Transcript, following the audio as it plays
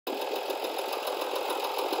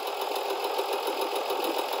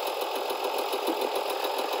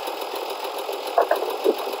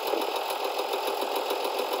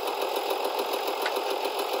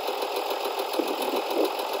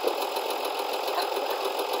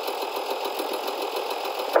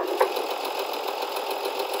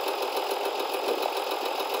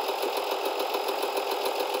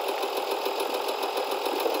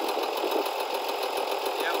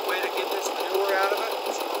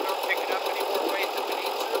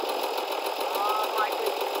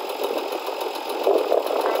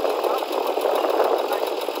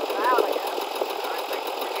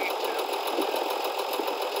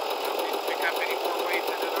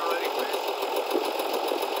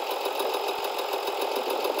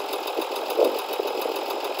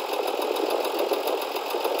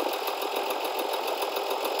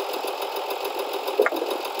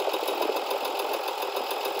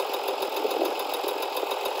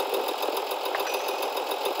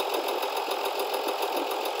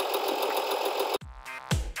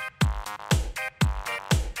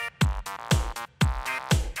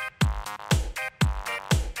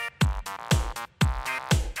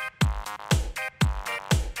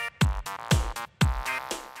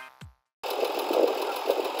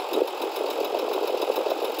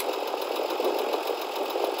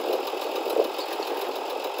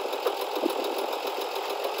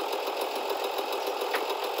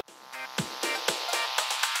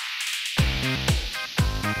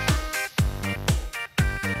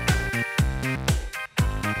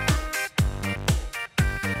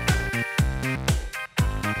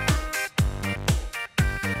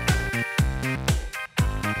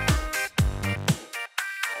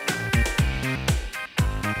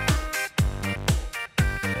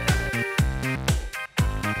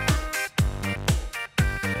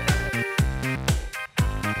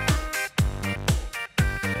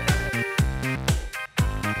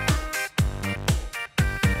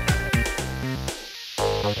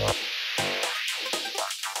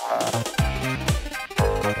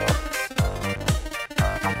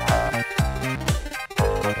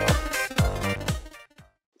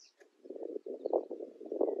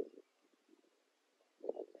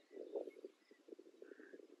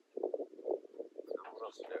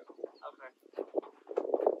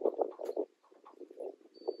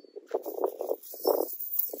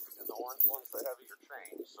the heavier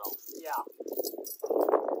chain, so. Yeah.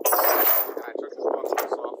 And I took the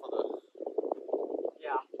buckles off of the.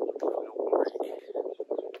 Yeah. Don't break.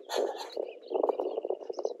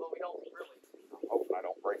 But we don't really. I'm hoping I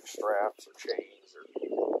don't break straps or chains or.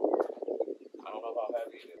 I don't know how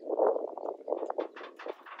heavy it is.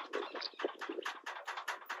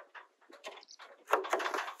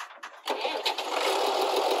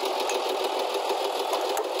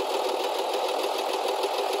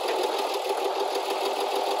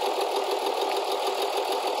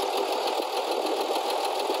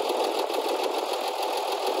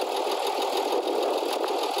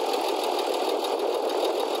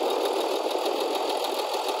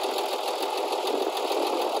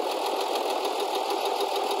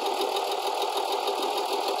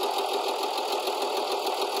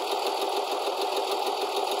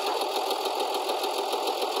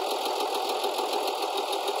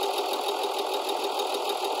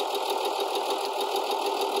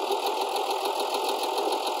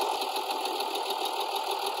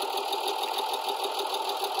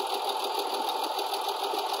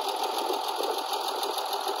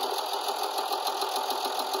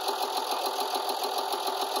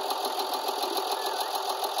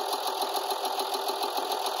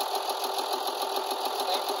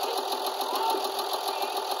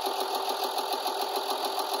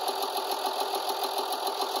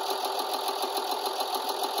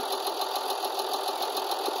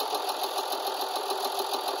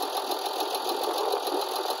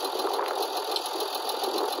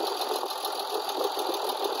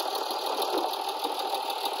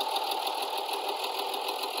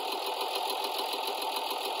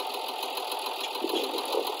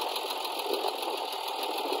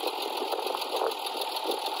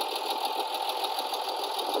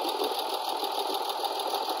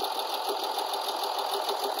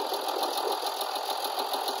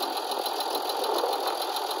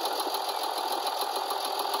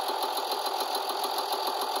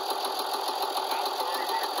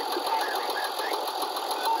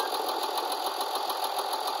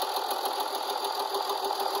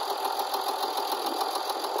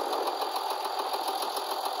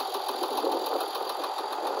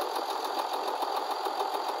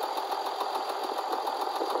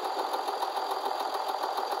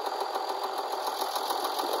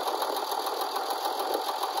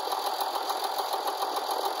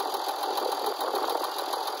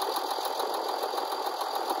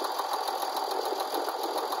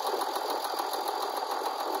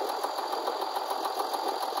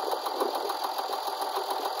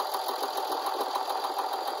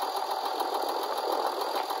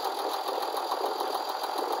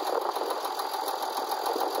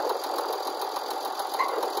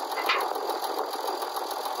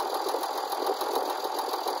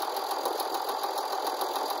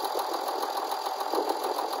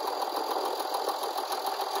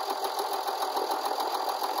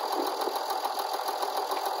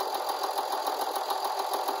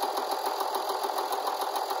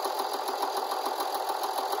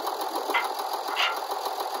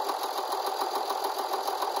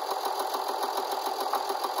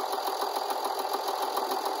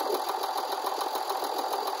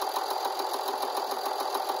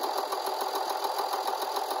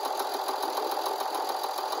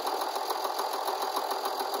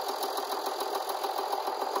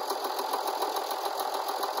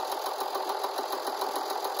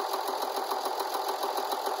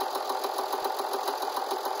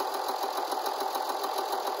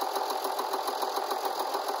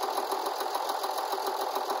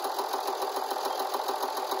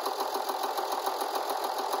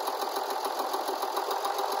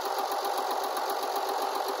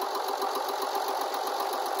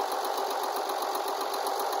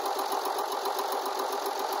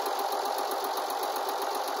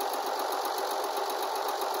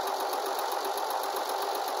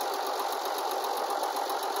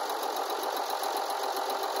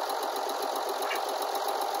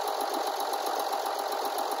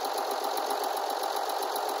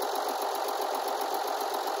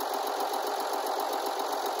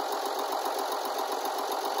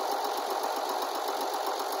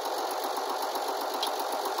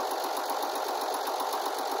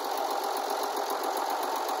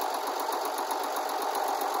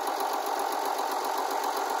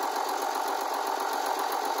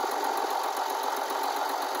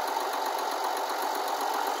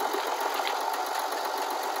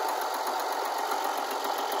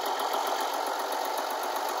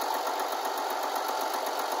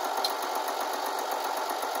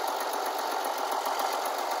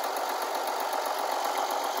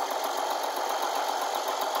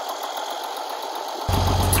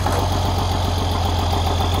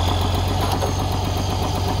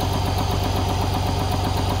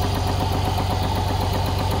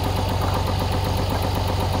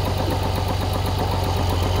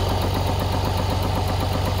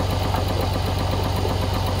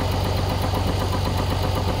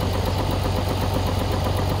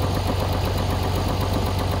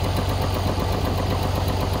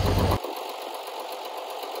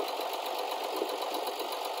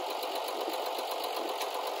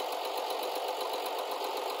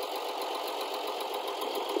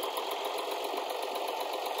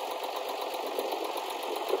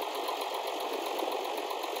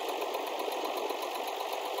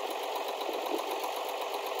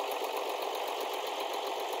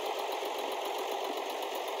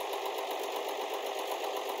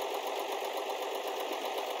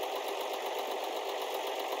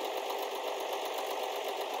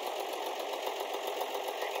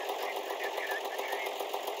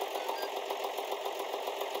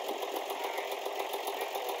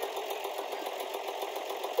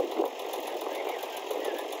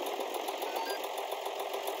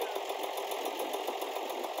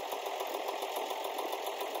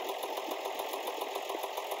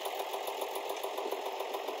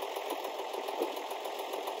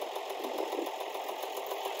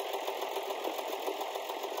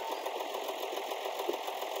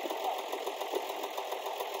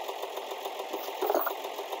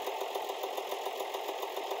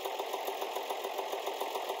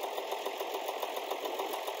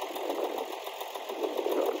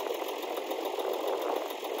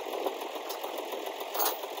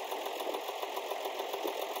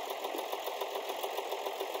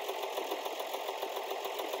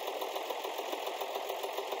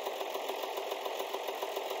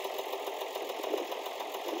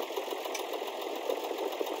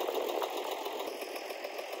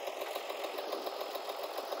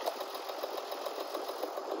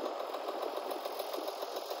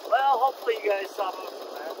 hopefully you guys saw most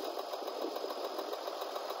of that.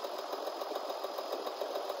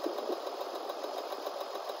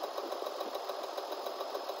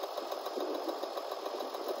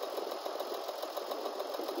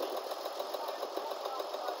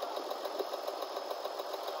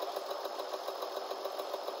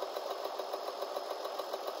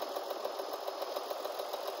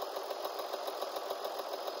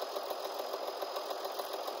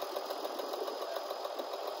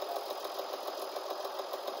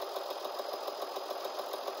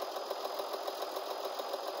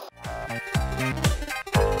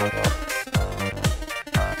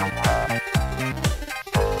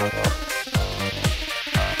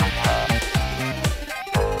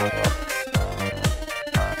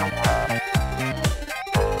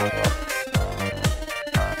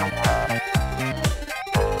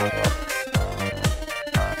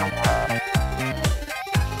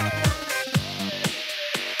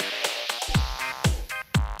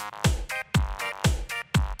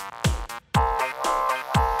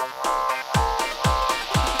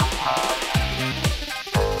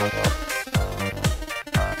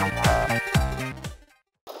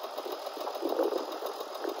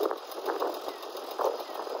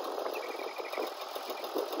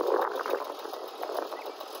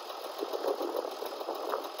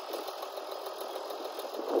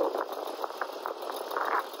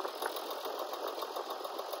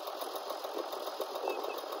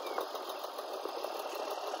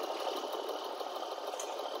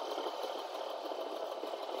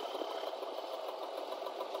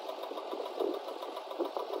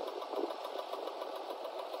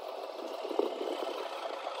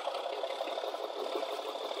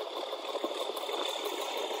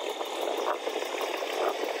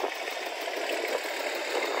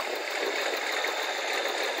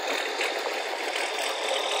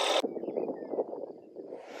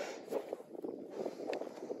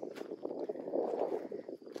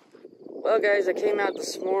 Well guys, I came out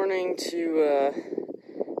this morning to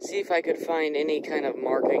see if I could find any kind of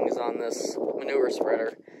markings on this manure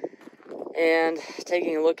spreader. And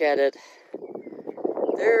taking a look at it,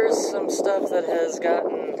 there's some stuff that has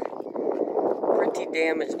gotten pretty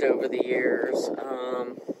damaged over the years.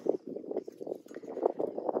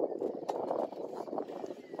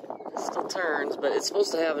 It still turns, but it's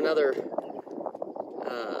supposed to have another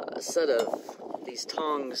set of these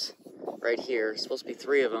tongs right here. It's supposed to be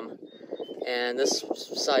 3 of them. And this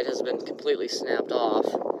side has been completely snapped off.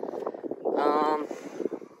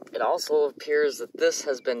 It also appears that this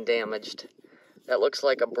has been damaged. That looks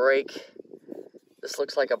like a brake. This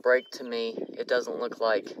looks like a brake to me. It doesn't look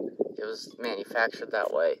like it was manufactured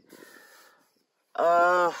that way.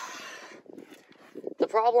 The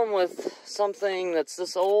problem with something that's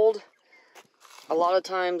this old, a lot of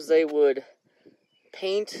times they would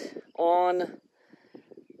paint on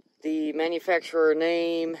the manufacturer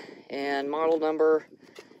name and model number,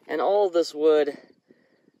 and all of this wood,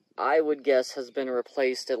 I would guess, has been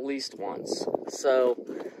replaced at least once. So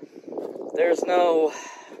there's no,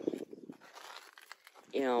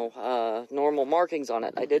 normal markings on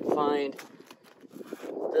it. I did find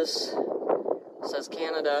this says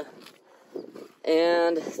Canada,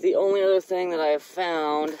 and the only other thing that I have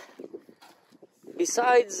found,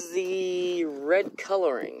 besides the red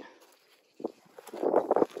coloring,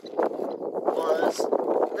 was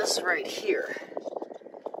this right here.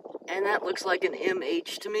 And that looks like an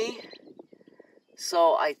MH to me.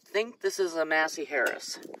 So I think this is a Massey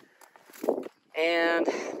Harris. And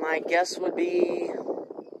my guess would be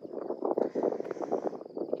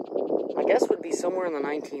somewhere in the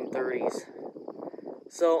 1930s.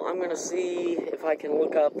 So I'm gonna see if I can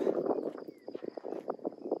look up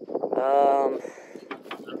the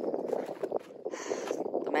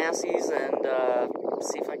Masseys and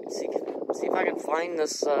see if I can find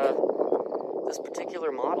this this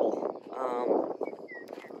particular model.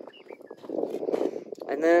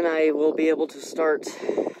 And then I will be able to start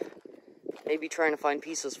maybe trying to find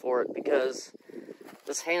pieces for it, because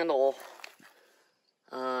this handle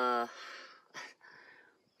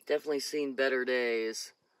definitely seen better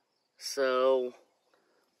days. So,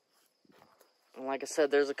 like I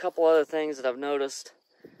said, there's a couple other things that I've noticed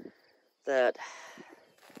that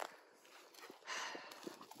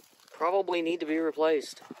probably need to be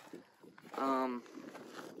replaced.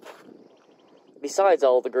 Besides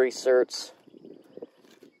all the grease certs.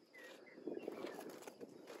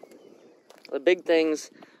 The big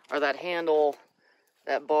things are that handle,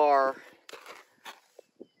 that bar,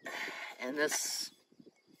 and this,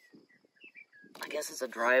 I guess it's a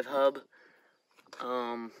drive hub,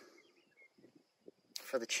 for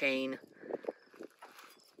the chain.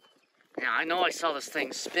 Now, I know I saw this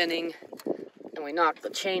thing spinning, and we knocked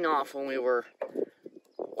the chain off when we were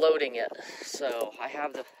loading it. So I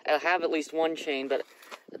have at least one chain, but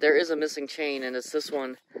there is a missing chain, and it's this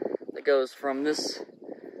one that goes from this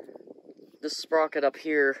sprocket up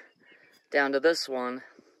here down to this one,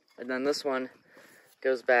 and then this one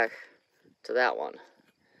goes back to that one.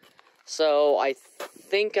 So I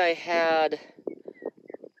think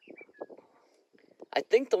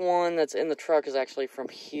the one that's in the truck is actually from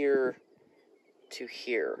here to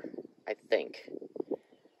here, I think.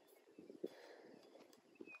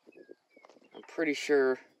 I'm pretty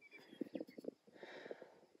sure.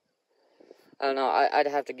 I don't know, I'd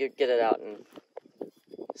have to get it out and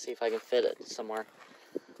see if I can fit it somewhere.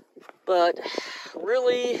 But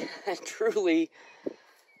really and truly,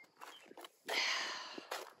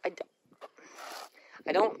 I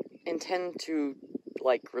don't intend to,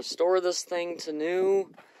 like, restore this thing to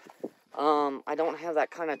new. I don't have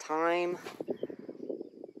that kind of time.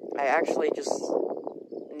 I actually just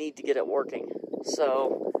need to get it working.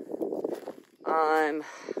 So I'm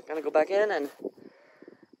gonna go back in and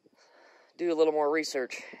do a little more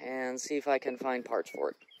research and see if I can find parts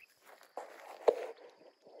for it.